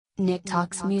Nick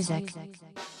Talks Music.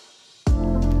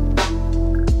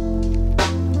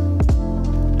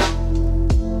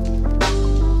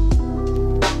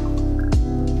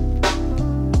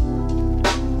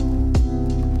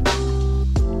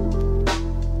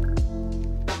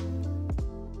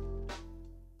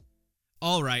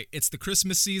 All right, it's the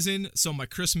Christmas season, so my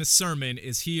Christmas sermon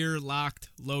is here, locked,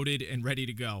 loaded, and ready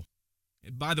to go.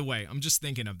 By the way, I'm just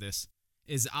thinking of this.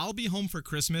 Is I'll Be Home for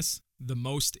Christmas the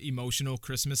most emotional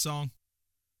Christmas song?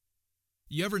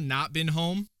 You ever not been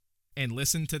home and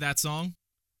listened to that song?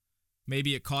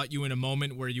 Maybe it caught you in a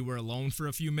moment where you were alone for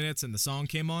a few minutes and the song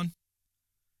came on?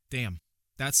 Damn,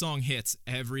 that song hits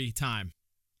every time.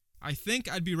 I think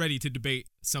I'd be ready to debate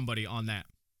somebody on that.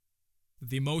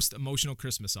 The most emotional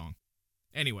Christmas song.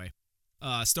 Anyway,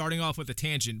 starting off with a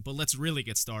tangent, but let's really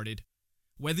get started.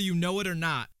 Whether you know it or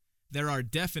not, there are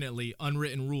definitely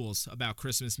unwritten rules about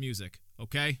Christmas music,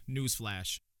 okay?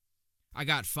 Newsflash. I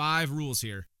got 5 rules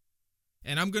here.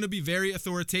 And I'm going to be very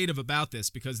authoritative about this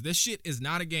because this shit is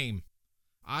not a game.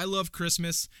 I love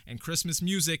Christmas, and Christmas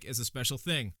music is a special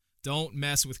thing. Don't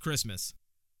mess with Christmas.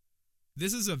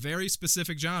 This is a very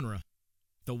specific genre.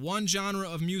 The one genre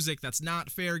of music that's not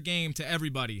fair game to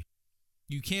everybody.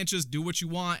 You can't just do what you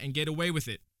want and get away with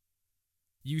it.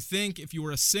 You think if you were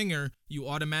a singer, you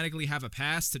automatically have a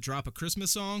pass to drop a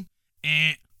Christmas song?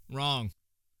 Wrong.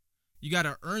 You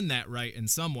gotta earn that right in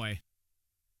some way.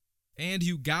 And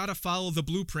you gotta follow the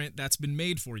blueprint that's been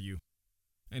made for you.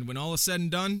 And when all is said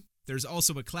and done, there's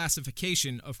also a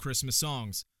classification of Christmas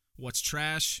songs. What's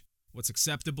trash? What's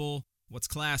acceptable? What's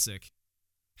classic?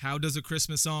 How does a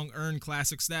Christmas song earn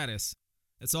classic status?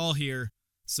 It's all here.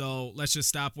 So let's just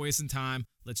stop wasting time,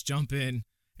 let's jump in,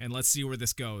 and let's see where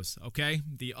this goes, okay?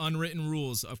 The unwritten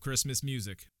rules of Christmas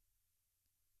music.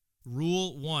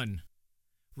 Rule 1.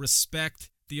 Respect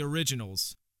the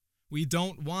originals. We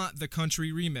don't want the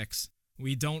country remix.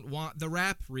 We don't want the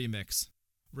rap remix.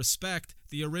 Respect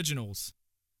the originals.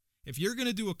 If you're going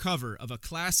to do a cover of a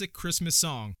classic Christmas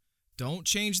song, don't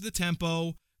change the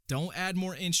tempo, don't add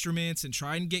more instruments and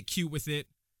try and get cute with it.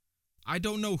 I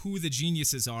don't know who the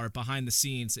geniuses are behind the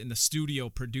scenes in the studio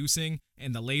producing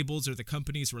and the labels or the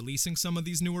companies releasing some of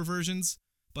these newer versions,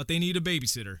 but they need a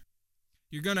babysitter.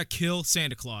 You're gonna kill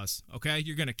Santa Claus, okay?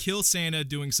 You're gonna kill Santa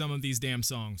doing some of these damn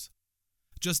songs.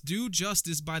 Just do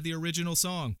justice by the original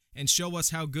song and show us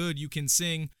how good you can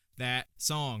sing that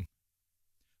song.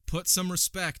 Put some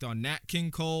respect on Nat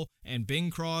King Cole and Bing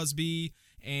Crosby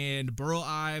and Burl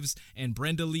Ives and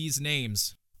Brenda Lee's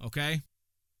names, okay?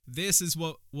 This is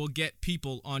what will get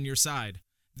people on your side.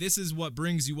 This is what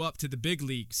brings you up to the big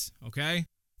leagues, okay?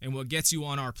 And what gets you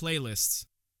on our playlists.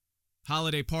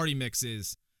 Holiday party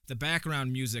mixes, the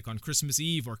background music on Christmas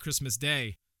Eve or Christmas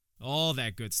Day, all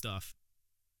that good stuff.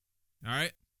 All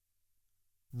right?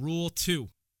 Rule 2.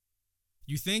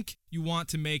 You think you want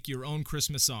to make your own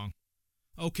Christmas song.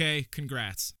 Okay,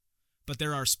 congrats. But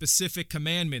there are specific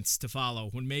commandments to follow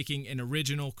when making an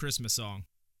original Christmas song.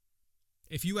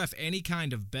 If you have any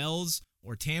kind of bells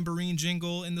or tambourine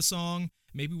jingle in the song,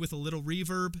 maybe with a little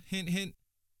reverb, hint, hint,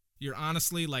 you're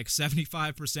honestly like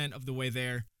 75% of the way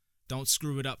there. Don't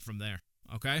screw it up from there,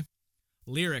 okay?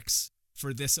 Lyrics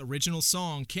for this original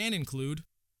song can include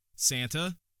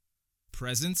Santa,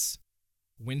 presents,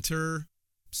 winter,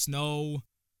 snow,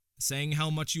 saying how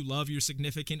much you love your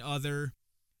significant other,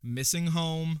 missing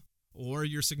home or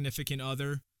your significant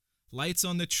other, lights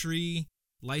on the tree,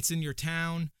 lights in your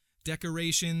town,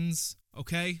 decorations,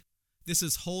 okay? This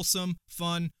is wholesome,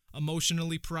 fun,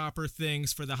 emotionally proper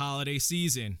things for the holiday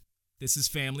season. This is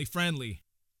family friendly.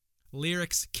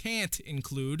 Lyrics can't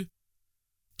include,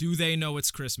 do they know it's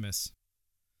Christmas?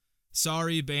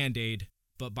 Sorry, Band-Aid,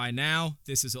 but by now,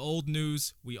 this is old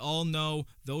news. We all know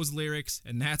those lyrics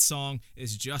and that song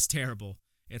is just terrible.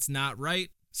 It's not right,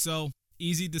 so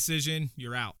easy decision,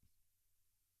 you're out.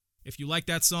 If you like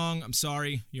that song, I'm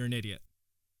sorry, you're an idiot.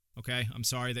 Okay, I'm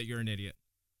sorry that you're an idiot.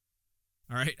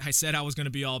 All right, I said I was going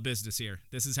to be all business here.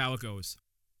 This is how it goes.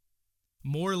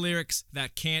 More lyrics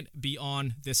that can't be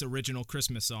on this original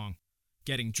Christmas song.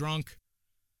 Getting drunk,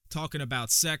 talking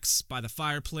about sex by the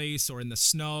fireplace or in the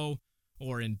snow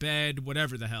or in bed,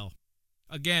 whatever the hell.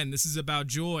 Again, this is about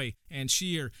joy and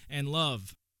cheer and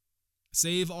love.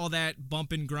 Save all that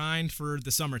bump and grind for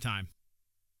the summertime.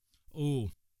 Ooh,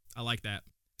 I like that.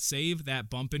 Save that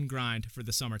bump and grind for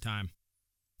the summertime.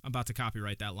 I'm about to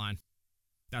copyright that line.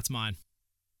 That's mine.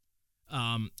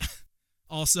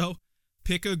 Also,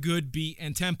 pick a good beat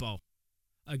and tempo.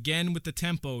 Again with the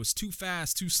tempos, too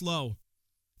fast, too slow.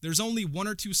 There's only 1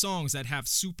 or 2 songs that have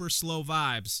super slow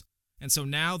vibes, and so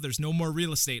now there's no more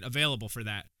real estate available for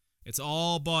that. It's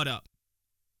all bought up.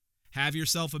 Have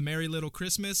Yourself a Merry Little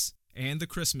Christmas and the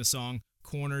Christmas song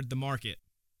cornered the market.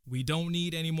 We don't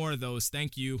need any more of those,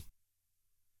 thank you.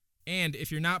 And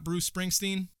if you're not Bruce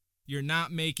Springsteen, you're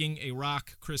not making a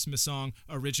rock Christmas song,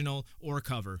 original or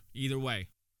cover. Either way.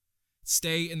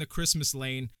 Stay in the Christmas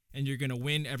lane and you're going to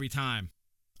win every time.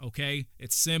 Okay?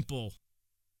 It's simple.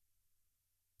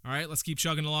 All right, let's keep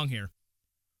chugging along here.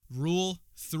 Rule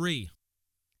 3.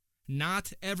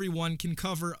 Not everyone can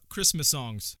cover Christmas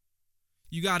songs.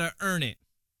 You got to earn it.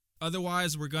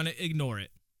 Otherwise, we're going to ignore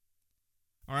it.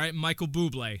 All right, Michael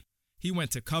Bublé. He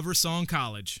went to cover song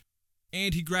college.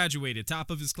 And he graduated,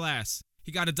 top of his class.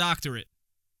 He got a doctorate.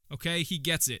 Okay, he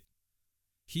gets it.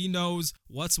 He knows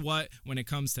what's what when it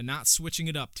comes to not switching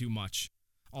it up too much.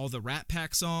 All the Rat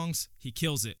Pack songs, he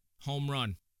kills it. Home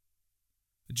run.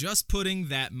 Just putting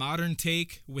that modern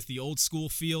take with the old school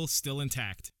feel still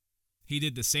intact. He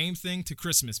did the same thing to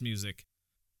Christmas music.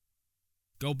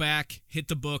 Go back, hit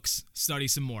the books, study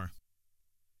some more.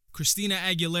 Christina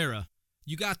Aguilera,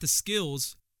 you got the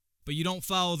skills, but you don't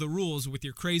follow the rules with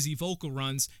your crazy vocal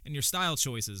runs and your style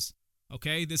choices.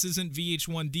 Okay, this isn't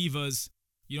VH1 Divas.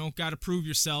 You don't got to prove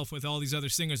yourself with all these other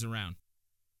singers around.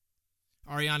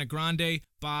 Ariana Grande,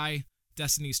 bye.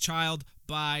 Destiny's Child,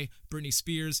 bye. Britney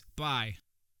Spears, bye.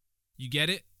 You get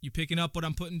it? You picking up what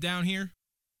I'm putting down here?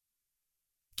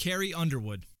 Carrie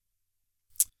Underwood.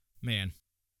 Man,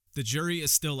 the jury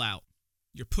is still out.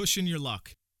 You're pushing your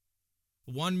luck.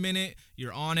 1 minute,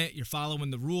 you're on it, you're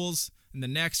following the rules, and the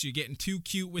next, you're getting too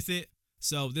cute with it.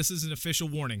 So this is an official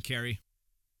warning, Carrie.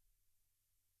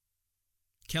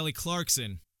 Kelly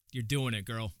Clarkson, you're doing it,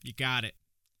 girl. You got it.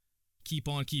 Keep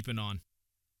on keeping on.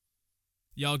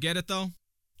 Y'all get it, though?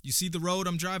 You see the road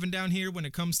I'm driving down here when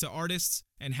it comes to artists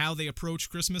and how they approach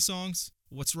Christmas songs?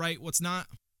 What's right, what's not?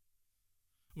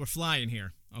 We're flying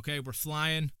here, okay? We're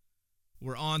flying.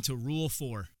 We're on to Rule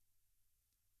 4.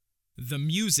 The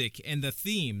music and the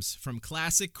themes from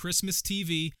classic Christmas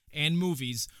TV and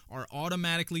movies are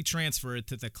automatically transferred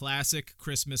to the classic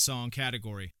Christmas song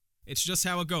category. It's just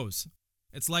how it goes.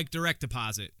 It's like direct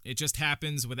deposit. It just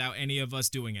happens without any of us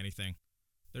doing anything.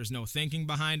 There's no thinking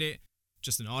behind it,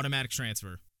 just an automatic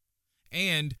transfer.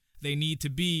 And they need to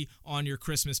be on your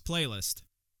Christmas playlist.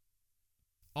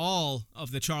 All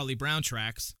of the Charlie Brown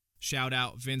tracks, shout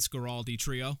out Vince Guaraldi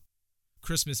Trio,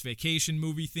 Christmas Vacation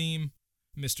movie theme,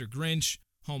 Mr. Grinch,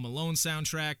 Home Alone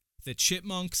soundtrack, The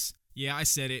Chipmunks, yeah, I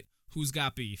said it, Who's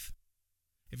Got Beef?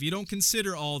 If you don't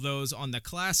consider all those on the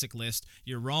classic list,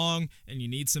 you're wrong and you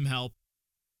need some help.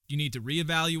 You need to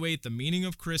reevaluate the meaning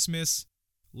of Christmas,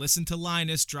 listen to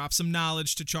Linus drop some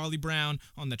knowledge to Charlie Brown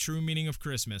on the true meaning of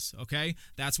Christmas, okay?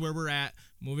 That's where we're at.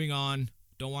 Moving on.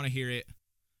 Don't want to hear it.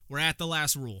 We're at the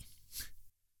last rule.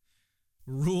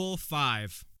 Rule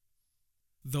 5.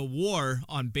 The war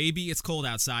on Baby It's Cold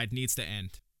Outside needs to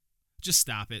end. Just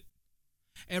stop it.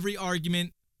 Every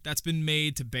argument that's been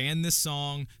made to ban this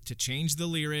song, to change the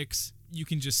lyrics, you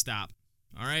can just stop.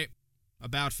 All right?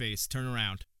 About face, turn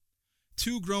around.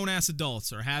 2 grown-ass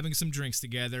adults are having some drinks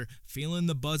together, feeling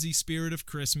the buzzy spirit of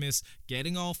Christmas,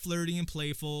 getting all flirty and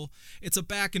playful. It's a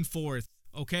back and forth,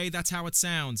 okay? That's how it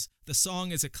sounds. The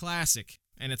song is a classic,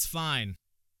 and it's fine.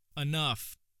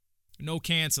 Enough. No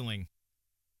canceling.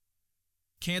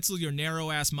 Cancel your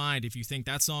narrow-ass mind if you think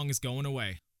that song is going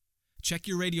away. Check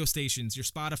your radio stations, your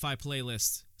Spotify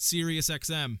playlists, Sirius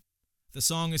XM. The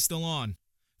song is still on.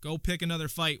 Go pick another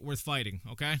fight worth fighting,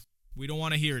 okay? We don't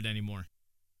want to hear it anymore.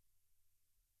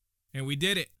 And we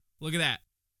did it. Look at that.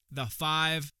 The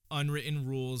 5 unwritten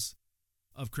rules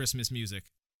of Christmas music.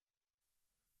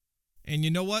 And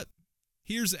you know what?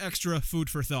 Here's extra food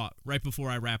for thought right before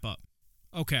I wrap up.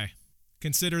 Okay,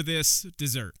 consider this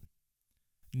dessert.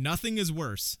 Nothing is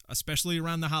worse, especially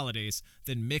around the holidays,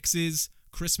 than mixes,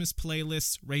 Christmas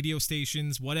playlists, radio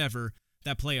stations, whatever,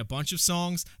 that play a bunch of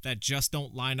songs that just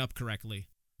don't line up correctly.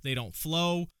 They don't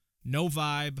flow, no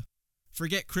vibe.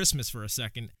 Forget Christmas for a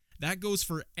second. That goes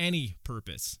for any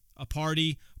purpose. A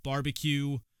party,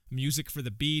 barbecue, music for the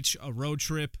beach, a road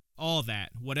trip, all that.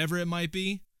 Whatever it might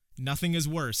be, nothing is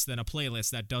worse than a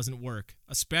playlist that doesn't work,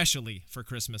 especially for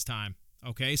Christmas time.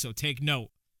 Okay, so take note.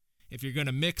 If you're going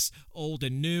to mix old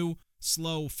and new,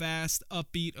 slow, fast,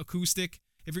 upbeat, acoustic,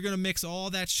 if you're going to mix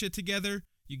all that shit together,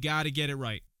 you got to get it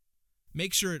right.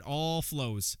 Make sure it all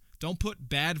flows. Don't put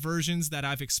bad versions that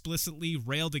I've explicitly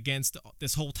railed against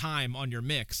this whole time on your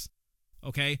mix.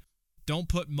 Okay? Don't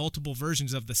put multiple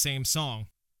versions of the same song.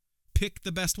 Pick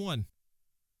the best one.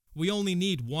 We only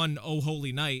need one Oh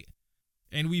Holy Night,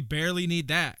 and we barely need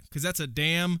that, because that's a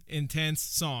damn intense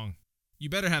song. You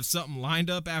better have something lined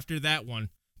up after that one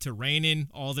to rein in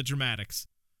all the dramatics.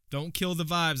 Don't kill the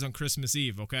vibes on Christmas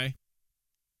Eve, okay?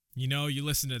 You know, you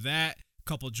listen to that,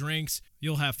 couple drinks,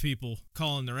 you'll have people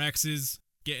calling their exes,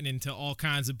 getting into all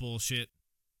kinds of bullshit.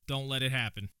 Don't let it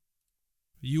happen.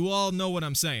 You all know what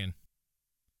I'm saying.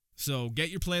 So get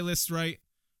your playlists right.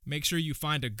 Make sure you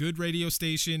find a good radio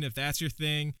station if that's your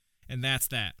thing, and that's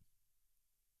that.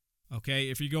 Okay,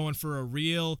 if you're going for a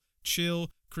real chill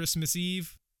Christmas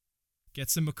Eve, get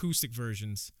some acoustic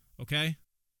versions, okay?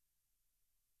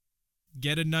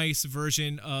 Get a nice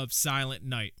version of Silent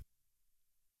Night.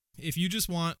 If you just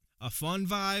want a fun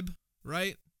vibe,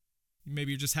 right?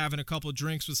 Maybe you're just having a couple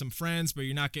drinks with some friends, but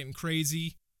you're not getting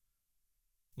crazy.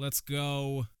 Let's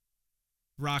go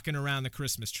Rockin' Around the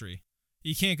Christmas Tree.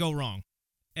 You can't go wrong.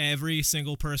 Every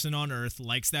single person on earth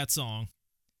likes that song.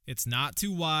 It's not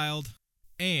too wild.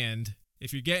 And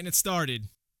if you're getting it started,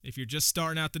 if you're just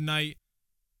starting out the night,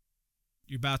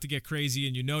 you're about to get crazy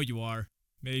and you know you are,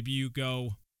 maybe you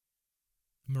go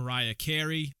Mariah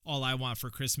Carey, All I Want for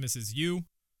Christmas Is You,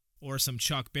 or some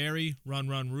Chuck Berry, Run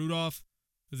Run Rudolph,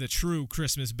 the true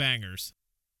Christmas bangers.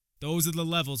 Those are the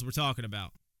levels we're talking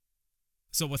about.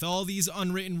 So with all these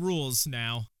unwritten rules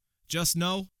now, just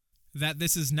know that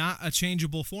this is not a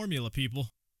changeable formula, people.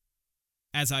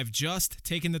 As I've just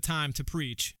taken the time to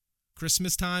preach,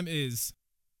 Christmas time is,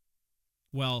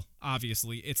 well,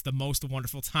 obviously, it's the most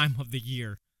wonderful time of the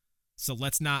year. So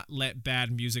let's not let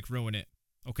bad music ruin it,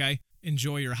 okay?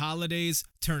 Enjoy your holidays,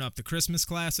 turn up the Christmas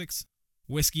classics,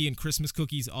 whiskey and Christmas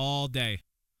cookies all day.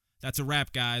 That's a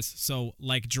wrap, guys. So,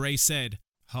 like Dre said,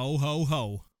 ho, ho,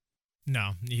 ho.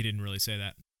 No, he didn't really say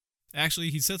that. Actually,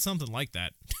 he said something like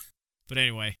that. But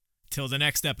anyway, till the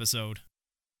next episode.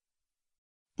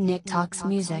 Nick Talks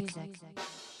Music.